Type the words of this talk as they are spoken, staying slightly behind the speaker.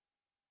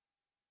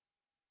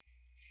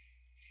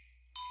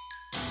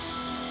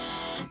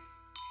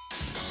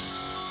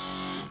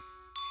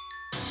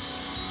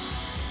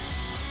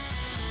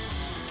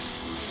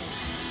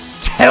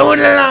Hell in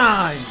the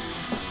line.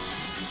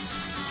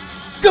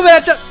 Come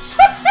at ya.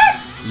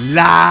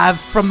 Live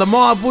from the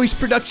Mob Voice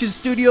Production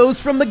Studios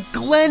from the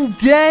Glen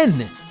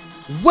Den.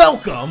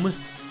 Welcome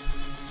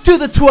to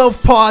the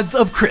 12 Pods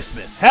of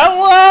Christmas.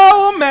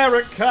 Hello,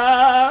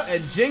 America,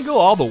 and jingle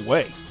all the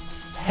way.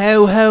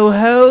 Ho, ho,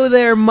 ho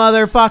there,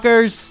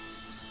 motherfuckers.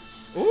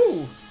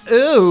 Ooh.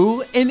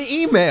 Ooh, an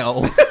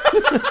email.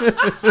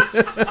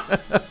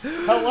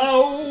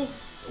 Hello.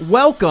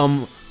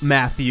 Welcome,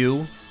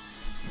 Matthew.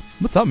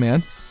 What's up,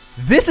 man?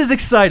 This is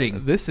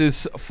exciting. This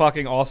is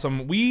fucking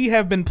awesome. We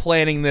have been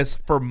planning this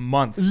for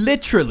months.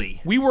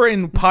 Literally. We were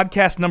in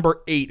podcast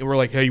number 8, and we're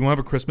like, hey, you want to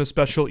have a Christmas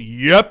special?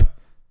 Yep.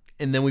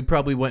 And then we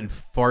probably went and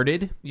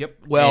farted.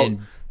 Yep. Well,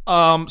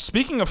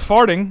 speaking of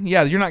farting,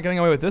 yeah, you're not getting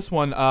away with this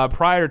one.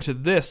 Prior to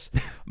this,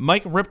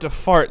 Mike ripped a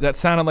fart that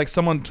sounded like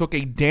someone took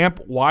a damp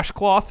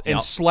washcloth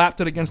and slapped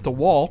it against a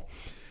wall.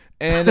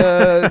 And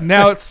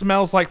now it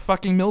smells like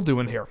fucking mildew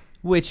in here.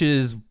 Which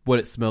is what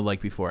it smelled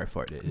like before I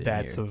farted.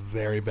 That's a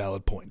very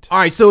valid point. All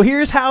right, so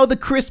here's how the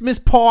Christmas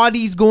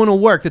party's going to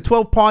work. The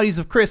 12 Poddys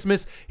of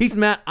Christmas. He's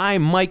Matt,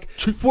 I'm Mike.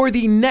 For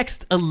the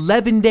next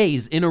 11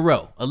 days in a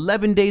row,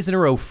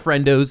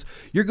 friendos,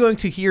 you're going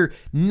to hear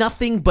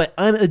nothing but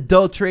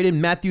unadulterated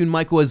Matthew and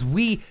Michael as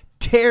we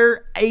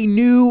tear a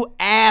new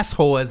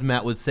asshole, as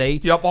Matt would say,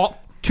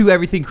 to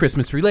everything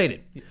Christmas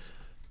related. Yes.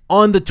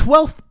 On the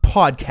 12th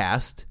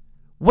podcast,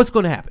 what's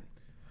going to happen?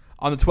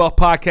 On the 12th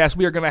podcast,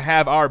 we are going to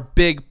have our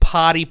big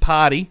potty.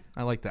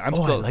 I like that. I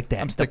like that.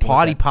 I'm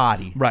the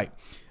potty. Right.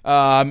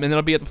 And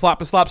it'll be at the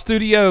Flop and Slop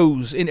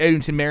Studios in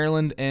Edenton,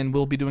 Maryland, and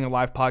we'll be doing a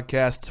live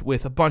podcast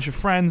with a bunch of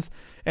friends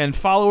and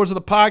followers of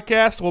the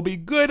podcast. Will be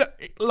good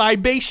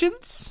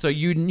libations. So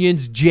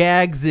Unions,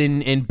 Jags,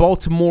 and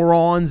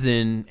Baltimoreans,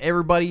 and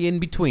everybody in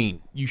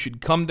between. You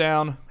should come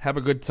down, have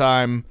a good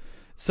time,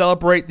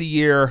 celebrate the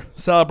year,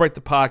 celebrate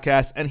the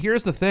podcast, and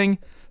here's the thing.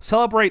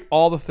 Celebrate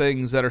all the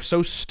things that are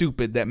so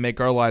stupid that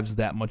make our lives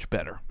that much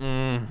better.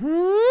 Mm-hmm.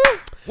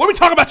 What are we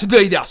talking about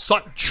today, now,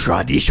 son?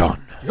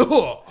 Tradition.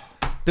 Yeah.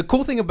 The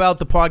cool thing about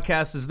the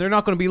podcast is they're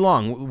not going to be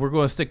long. We're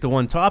going to stick to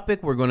one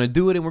topic. We're going to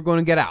do it, and we're going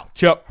to get out.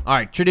 Yep. All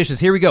right, traditions.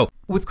 Here we go.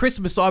 With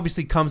Christmas,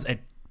 obviously, comes a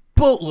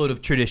boatload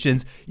of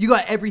traditions. You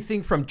got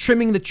everything from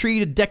trimming the tree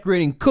to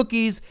decorating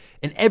cookies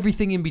and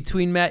everything in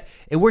between, Matt.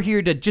 And we're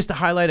here to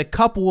highlight a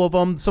couple of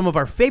them, some of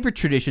our favorite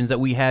traditions that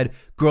we had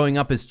growing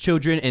up as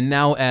children and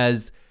now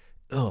as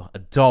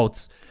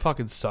adults.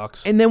 Fucking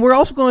sucks. And then we're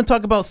also going to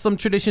talk about some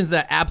traditions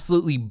that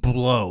absolutely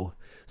blow.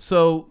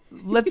 So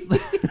let's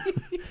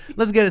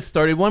get it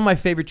started. One of my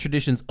favorite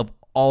traditions of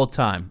all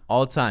time.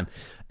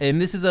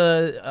 And this is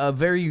a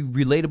very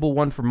relatable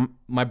one from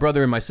my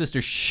brother and my sister.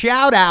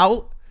 Shout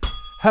out,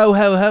 ho,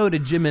 ho, ho, to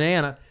Jim and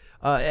Anna.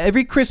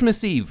 Every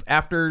Christmas Eve,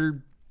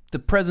 after the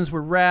presents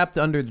were wrapped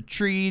under the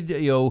tree,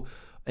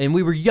 and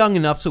we were young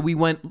enough, so we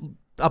went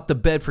up the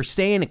bed for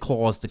Santa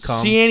Claus to come.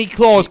 Santa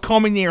Claus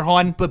coming there,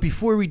 hon. But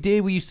before we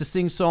did, we used to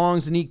sing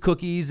songs and eat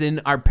cookies,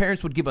 and our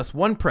parents would give us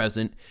one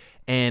present,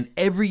 and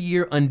every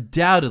year,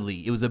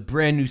 undoubtedly, it was a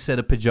brand new set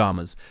of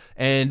pajamas.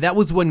 And that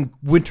was when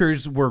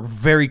winters were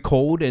very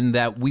cold and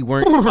that we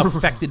weren't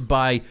affected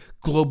by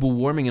global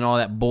warming and all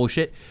that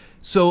bullshit.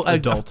 So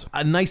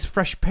a nice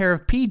fresh pair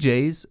of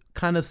PJs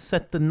kind of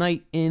set the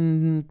night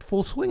in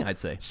full swing, I'd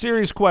say.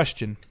 Serious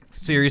question.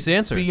 Serious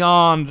answer.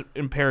 Beyond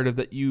imperative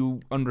that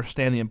you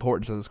understand the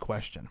importance of this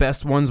question.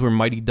 Best ones were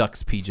Mighty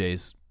Ducks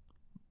PJs.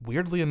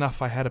 Weirdly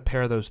enough, I had a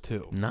pair of those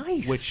too.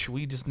 Nice. Which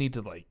we just need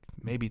to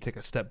maybe take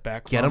a step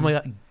back from.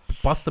 Get them,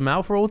 bust them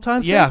out for old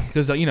time's sake? Yeah,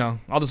 because,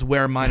 I'll just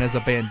wear mine as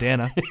a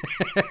bandana.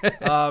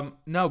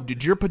 No,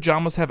 did your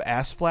pajamas have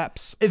ass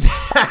flaps?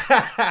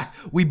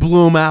 We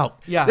blew them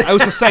out. Yeah, I was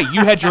going to say,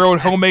 you had your own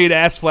homemade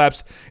ass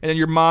flaps, and then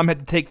your mom had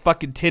to take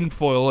fucking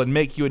tinfoil and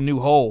make you a new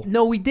hole.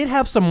 No, we did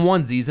have some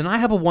onesies, and I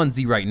have a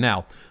onesie right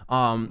now.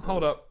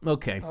 Hold up.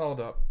 Okay. Hold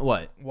up.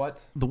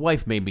 What? The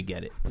wife made me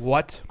get it.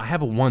 What? I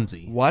have a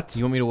onesie. What?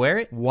 You want me to wear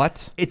it?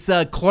 What? It's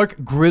a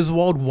Clark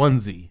Griswold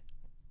onesie.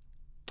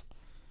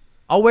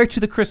 I'll wear it to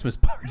the Christmas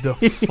party. The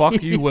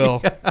fuck you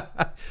will.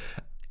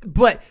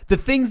 But the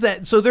things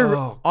that... So they're...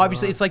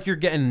 obviously, it's like you're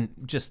getting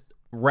just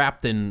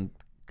wrapped and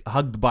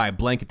hugged by a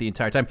blanket the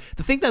entire time.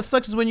 The thing that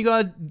sucks is when you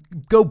gotta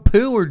go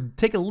poo or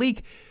take a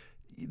leak,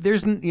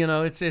 there's...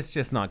 it's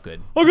just not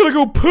good. I'm gonna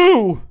go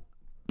poo!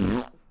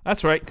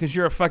 That's right, because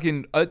you're a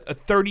fucking... a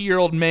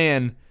 30-year-old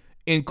man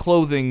in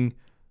clothing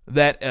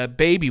that a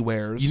baby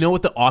wears. You know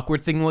what the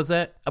awkward thing was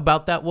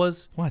about that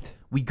was? What?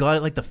 We got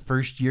it like the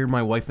first year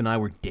my wife and I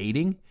were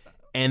dating.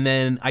 And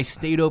then I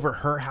stayed over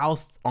her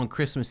house on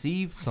Christmas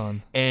Eve.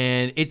 Son.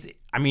 And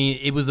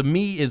it was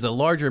a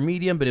larger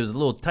medium, but it was a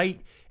little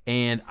tight.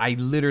 And I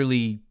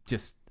literally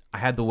I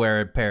had to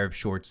wear a pair of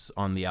shorts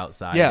on the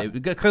outside. Yeah.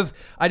 Because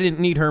I didn't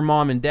need her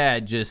mom and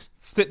dad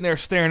just... sitting there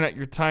staring at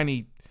your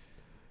tiny...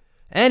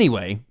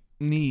 Anyway.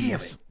 Knees. Damn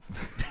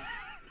it.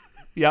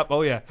 Yep.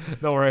 Oh, yeah.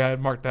 Don't worry. I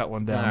had marked that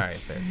one down. All right.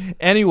 Fair.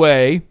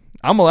 Anyway,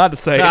 I'm allowed to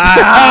say it.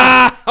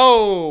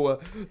 Oh,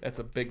 that's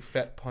a big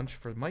fat punch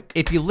for Mike.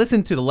 If you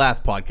listen to the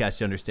last podcast,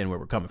 you understand where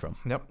we're coming from.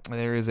 Yep.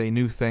 There is a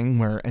new thing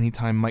where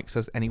anytime Mike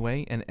says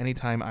anyway, and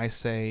anytime I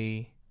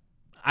say...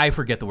 I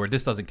forget the word.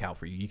 This doesn't count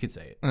for you. You could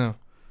say it. Oh.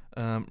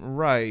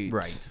 Right.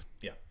 Right.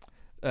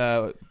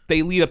 Yeah.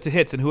 They lead up to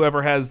hits, and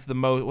whoever has the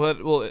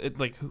most...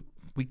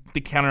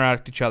 they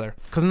counteract each other.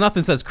 Because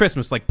nothing says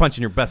Christmas like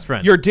punching your best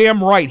friend. You're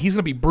damn right. He's going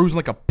to be bruising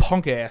like a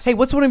punk ass. Hey,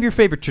 what's one of your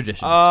favorite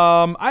traditions?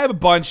 I have a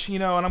bunch,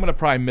 and I'm going to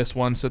probably miss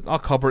one, so I'll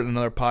cover it in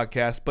another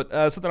podcast. But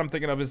something I'm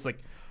thinking of is like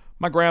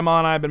my grandma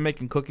and I have been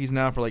making cookies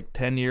now for like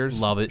 10 years.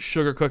 Love it.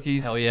 Sugar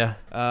cookies. Hell yeah.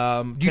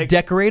 Do you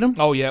decorate them?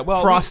 Oh, yeah.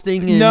 Well,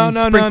 frosting and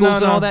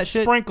sprinkles and all that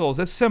shit? Sprinkles.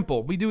 It's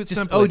simple. We do it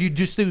simply. Oh, you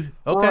just do...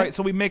 Okay. Right,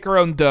 so we make our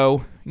own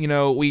dough.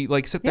 We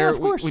like sit there, of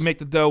course. we make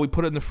the dough, we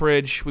put it in the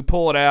fridge, we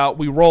pull it out,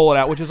 we roll it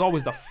out, which is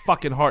always the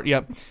fucking hard.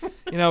 Yep.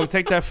 We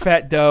take that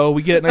fat dough,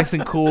 we get it nice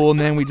and cool, and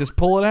then we just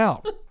pull it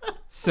out.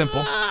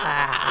 Simple.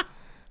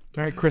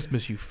 Merry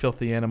Christmas, you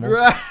filthy animals.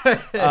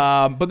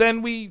 Right. But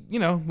then we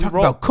Talk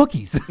about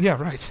cookies.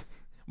 Yeah, right.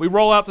 We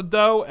roll out the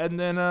dough, and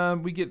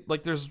then we get,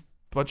 there's a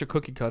bunch of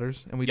cookie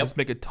cutters, and we just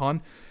make a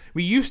ton.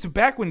 We used to,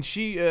 back when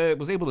she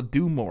was able to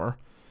do more,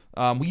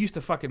 we used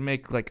to fucking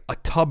make, a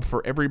tub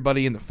for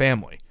everybody in the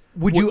family.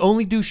 Would you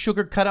only do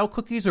sugar cutout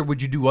cookies, or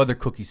would you do other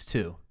cookies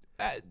too?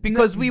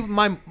 Because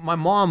my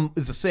mom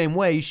is the same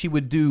way. She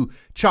would do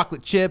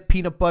chocolate chip,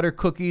 peanut butter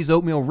cookies,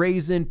 oatmeal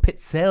raisin,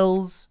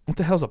 pizzelles. What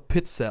the hell's a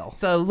pizzelle?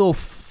 It's a little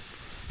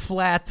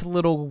flat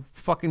little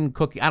fucking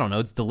cookie. I don't know.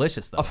 It's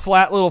delicious though. A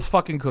flat little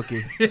fucking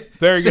cookie.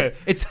 Very good.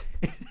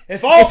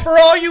 For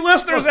all you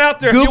listeners out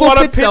there, Google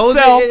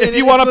if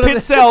you want a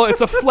pizzelle, it's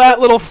a flat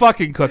little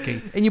fucking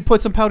cookie. And you put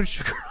some powdered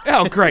sugar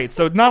on. Oh, great.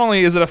 So not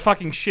only is it a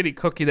fucking shitty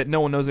cookie that no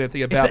one knows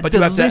anything about, but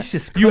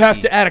delicious you have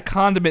to add a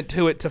condiment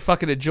to it to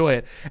fucking enjoy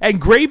it. And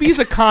gravy's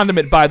a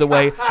condiment, by the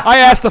way. I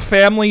asked the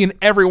family, and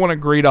everyone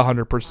agreed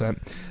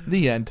 100%.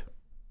 The end.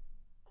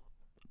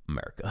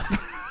 America.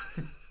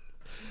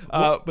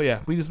 But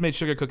yeah, we just made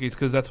sugar cookies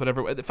because that's what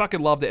everyone fucking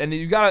loved it. And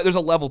there's a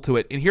level to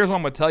it. And here's what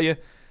I'm going to tell you.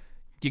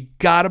 You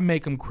got to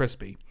make them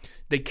crispy.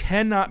 They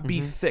cannot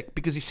be thick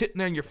because you're sitting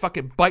there and you're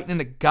fucking biting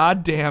into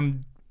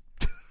goddamn...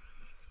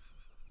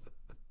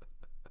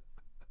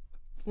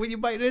 When you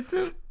bite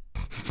into?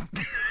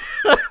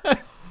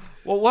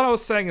 Well, what I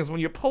was saying is when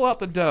you pull out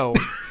the dough,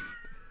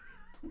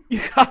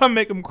 you got to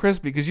make them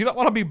crispy because you don't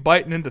want to be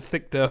biting into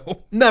thick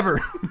dough. Never.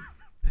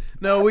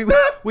 No,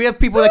 we have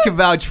people that can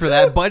vouch for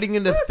that. Biting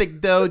into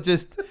thick dough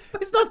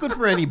it's not good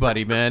for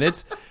anybody, man.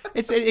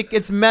 It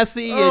gets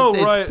messy.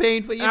 It's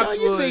painful.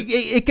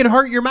 It can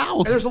hurt your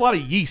mouth. And there's a lot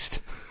of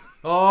yeast.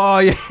 Oh,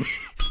 yeah.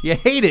 You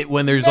hate it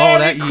when there's all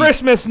that yeast.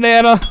 Christmas,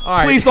 Nana.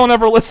 Right. Please don't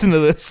ever listen to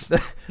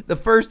this. The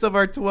first of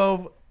our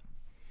 12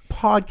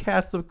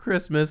 podcasts of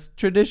Christmas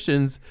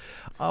traditions.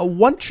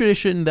 One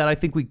tradition that I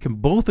think we can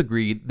both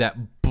agree that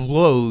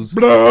blows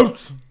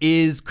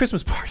is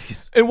Christmas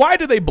parties. And why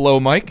do they blow,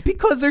 Mike?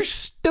 Because they're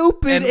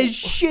stupid as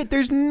shit.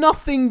 There's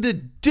nothing to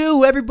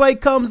do. Everybody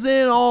comes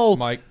in all...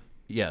 Mike.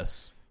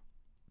 Yes.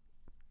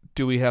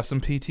 Do we have some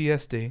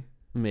PTSD?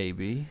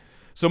 Maybe.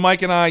 So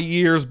Mike and I,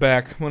 years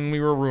back when we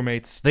were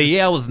roommates... The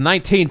year was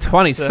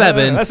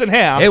 1927. Less than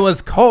half. It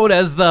was cold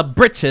as the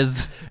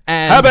britches.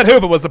 And how about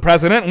Hoover was the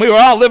president and we were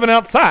all living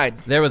outside?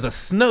 There was a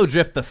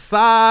snowdrift the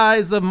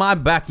size of my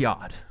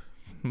backyard.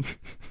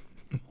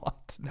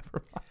 What? Never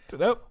mind.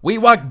 Nope. We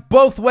walked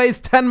both ways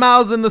 10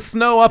 miles in the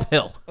snow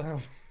uphill. Oh,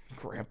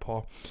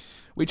 Grandpa.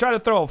 We tried to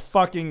throw a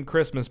fucking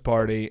Christmas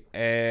party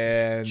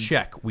and...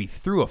 Check. We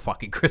threw a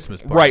fucking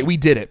Christmas party. Right, we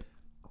did it.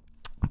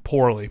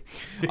 Poorly.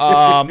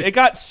 It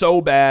got so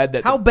bad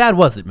that... How bad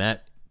was it,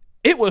 Matt?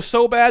 It was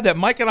so bad that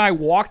Mike and I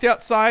walked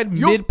outside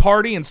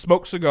mid-party and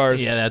smoked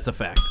cigars. Yeah, that's a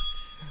fact.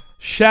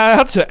 Shout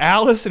out to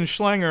Alice and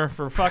Schlenger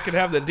for fucking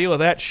having to deal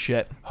with that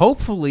shit.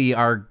 Hopefully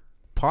our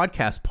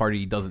podcast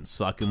party doesn't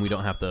suck and we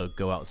don't have to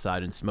go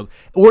outside and smoke.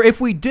 Or if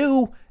we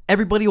do,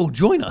 everybody will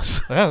join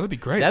us. Yeah, that'd be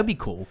great. That'd be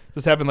cool.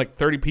 Just having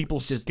 30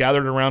 people just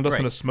gathered around us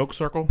in a smoke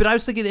circle. But I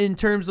was thinking in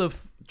terms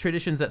of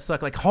traditions that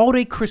suck, like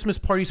holiday Christmas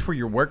parties for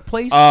your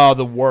workplace. Oh,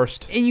 the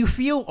worst. And you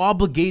feel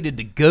obligated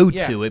to go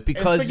to it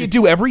because... It's like you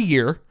do every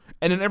year,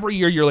 and then every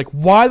year you're like,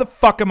 why the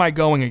fuck am I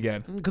going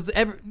again? Because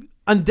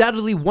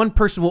undoubtedly one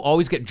person will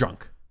always get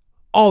drunk.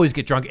 Always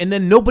get drunk. And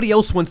then nobody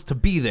else wants to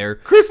be there.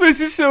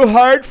 Christmas is so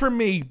hard for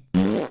me.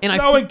 And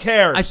no one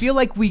cares. I feel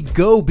like we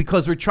go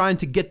because we're trying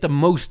to get the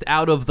most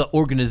out of the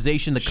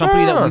organization, the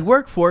company that we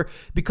work for,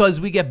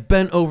 because we get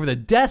bent over the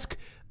desk,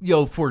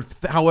 for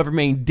however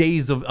many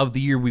days of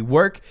the year we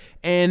work.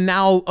 And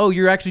now,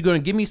 you're actually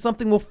going to give me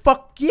something? Well,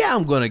 fuck yeah,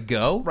 I'm going to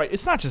go. Right.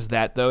 It's not just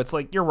that, though. It's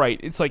like, you're right.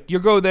 It's like you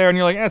go there and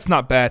you're like, it's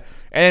not bad.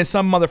 And then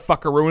some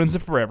motherfucker ruins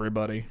it for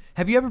everybody.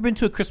 Have you ever been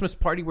to a Christmas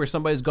party where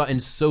somebody's gotten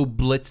so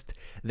blitzed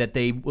that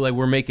they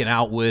were making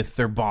out with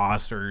their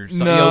boss or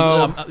something?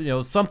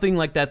 No. Something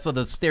like that. So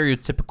the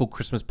stereotypical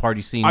Christmas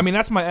party scenes. I mean,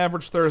 that's my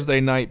average Thursday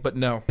night, but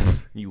no.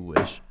 You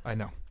wish. I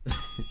know.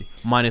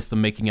 Minus the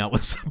making out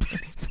with somebody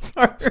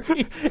part.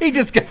 He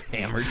just gets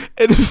hammered.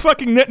 And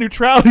fucking net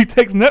neutrality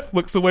takes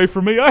Netflix away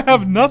from me. I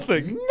have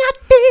nothing.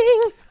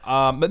 Nothing.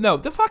 But no,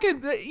 the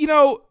fucking,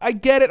 I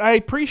get it. I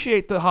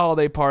appreciate the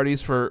holiday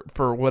parties for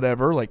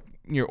whatever, like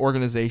your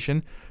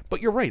organization.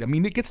 But you're right. I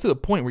mean, it gets to the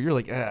point where you're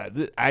like,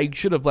 I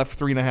should have left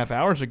 3.5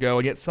 hours ago,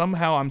 and yet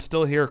somehow I'm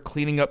still here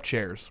cleaning up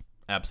chairs.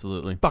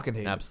 Absolutely. Fucking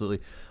hate it. Absolutely.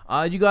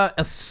 You got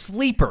a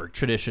sleeper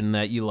tradition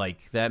that you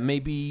like that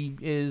maybe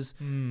is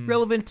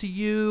relevant to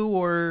you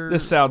or...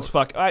 This sounds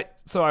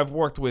So I've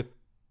worked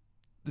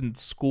in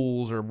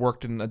schools or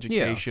worked in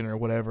education or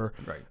whatever.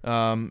 Right.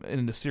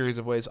 In a series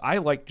of ways. I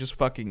like just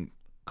fucking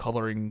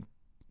coloring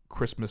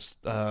Christmas...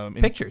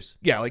 pictures.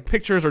 Yeah, like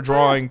pictures or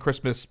drawing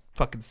Christmas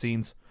fucking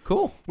scenes.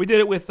 Cool. We did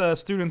it with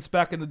students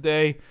back in the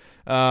day,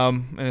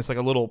 and it's like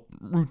a little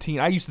routine.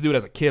 I used to do it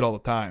as a kid all the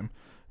time.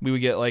 We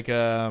would get like,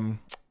 that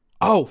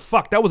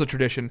was a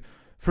tradition.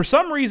 For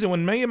some reason,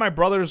 when me and my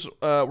brothers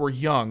were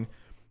young,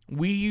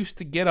 we used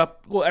to get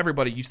up. Well,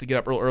 everybody used to get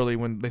up real early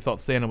when they thought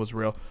Santa was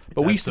real.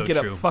 But we used to get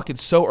up fucking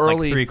so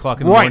early. Like 3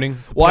 o'clock in the morning.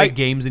 Play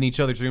games in each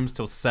other's rooms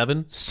till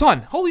 7.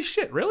 Son, holy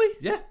shit, really?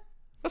 Yeah.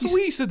 That's what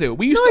we used to do.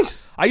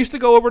 I used to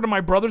go over to my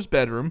brother's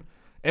bedroom,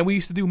 and we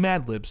used to do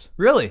Mad Libs.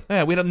 Really?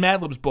 Yeah, we had a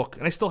Mad Libs book,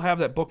 and I still have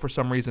that book for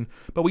some reason.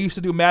 But we used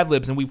to do Mad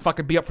Libs, and we'd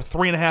fucking be up for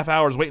 3.5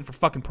 hours waiting for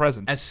fucking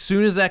presents. As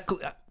soon as that...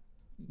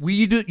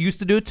 used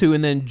to do it too,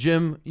 and then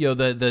Jim,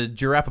 the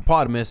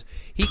giraffe-opotamus,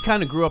 he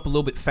kind of grew up a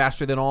little bit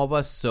faster than all of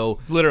us, so...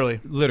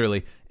 Literally.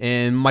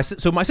 And my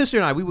sister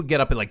and I, we would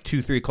get up at like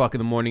 2, 3 o'clock in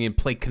the morning and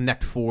play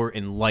Connect 4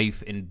 and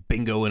Life and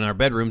Bingo in our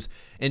bedrooms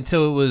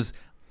until it was...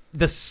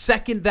 The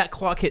second that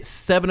clock hit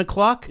 7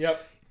 o'clock...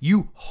 Yep.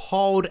 You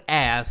hauled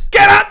ass.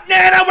 Get up,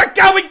 Nana! We're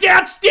going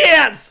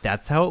downstairs!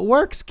 That's how it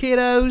works,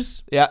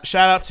 kiddos. Yeah,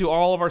 shout out to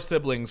all of our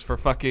siblings for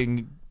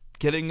fucking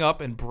getting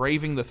up and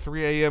braving the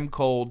 3 a.m.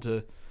 cold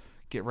to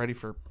get ready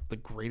for the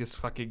greatest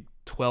fucking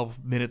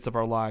 12 minutes of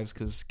our lives,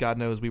 because God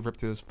knows we've ripped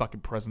through those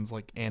fucking presents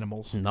like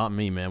animals. Not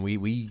me, man.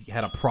 We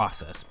had a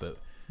process, but...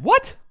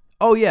 What?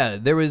 Oh, yeah.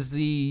 There was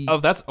the...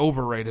 Oh, that's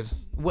overrated.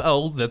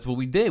 Well, that's what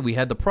we did. We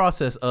had the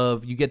process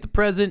of you get the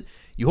present,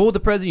 you hold the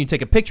present, you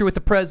take a picture with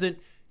the present,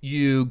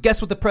 you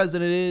guess what the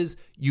present is,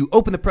 you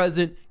open the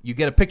present, you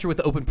get a picture with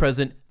the open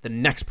present, the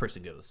next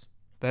person goes.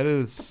 That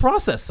is...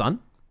 Process, son.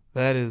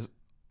 That is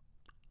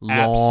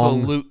long.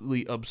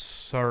 Absolutely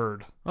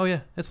absurd. Oh, yeah.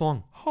 It's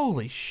long.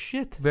 Holy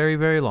shit. Very,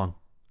 very long.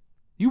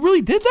 You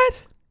really did that?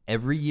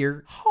 Every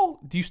year. Oh,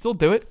 do you still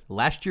do it?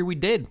 Last year we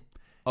did.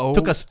 Oh.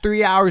 Took us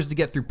 3 hours to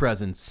get through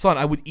presents. Son,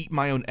 I would eat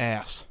my own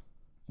ass.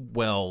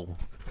 Well...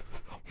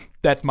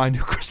 That's my new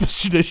Christmas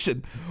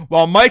tradition.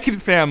 While Mike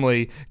and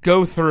family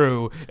go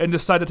through and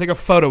decide to take a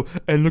photo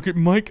and look at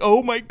Mike.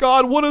 Oh my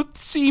God, what a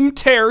seam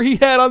tear he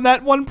had on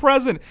that one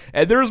present.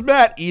 And there's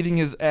Matt eating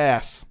his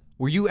ass.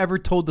 Were you ever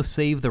told to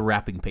save the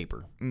wrapping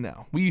paper?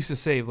 No. We used to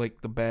save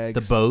like the bags.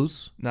 The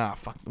bows? Nah,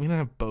 fuck. We don't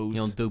have bows. You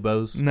don't do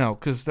bows? No,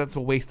 because that's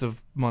a waste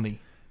of money.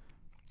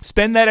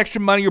 Spend that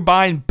extra money you're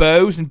buying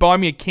bows and buy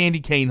me a candy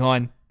cane,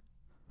 hon.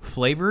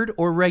 Flavored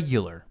or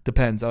regular?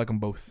 Depends. I like them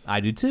both. I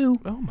do too.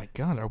 Oh my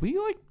God, are we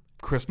like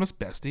Christmas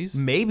besties?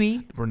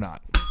 Maybe. We're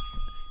not.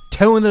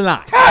 Tone the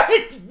night.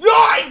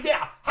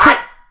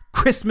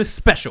 Christmas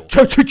special.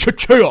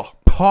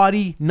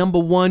 Party number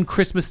 1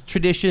 Christmas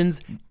traditions.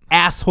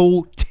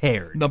 Asshole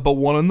tear. Number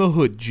 1 in the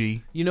hood,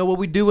 G. You know what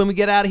we do when we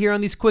get out of here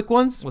on these quick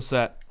ones? What's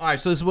that? All right,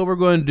 so this is what we're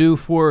going to do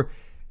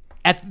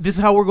this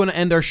is how we're going to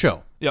end our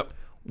show. Yep.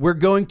 We're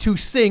going to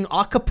sing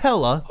a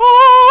cappella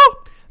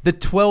the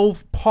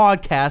 12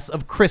 podcasts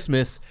of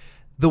Christmas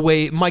the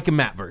way Mike and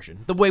Matt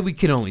version, the way we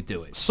can only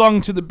do it.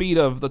 Sung to the beat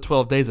of the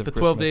 12 days of Christmas.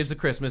 The 12 days of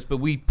Christmas, but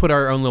we put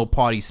our own little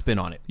potty spin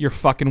on it. You're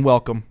fucking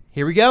welcome.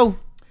 Here we go.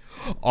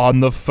 On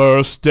the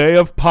first day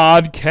of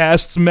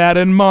podcasts, Matt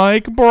and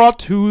Mike brought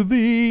to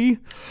thee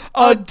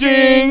a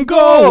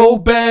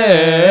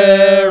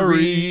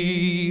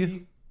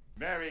dingleberry.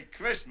 Merry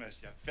Christmas,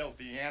 you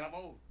filthy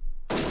animal.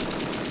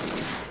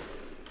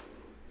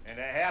 And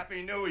a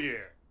Happy New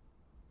Year.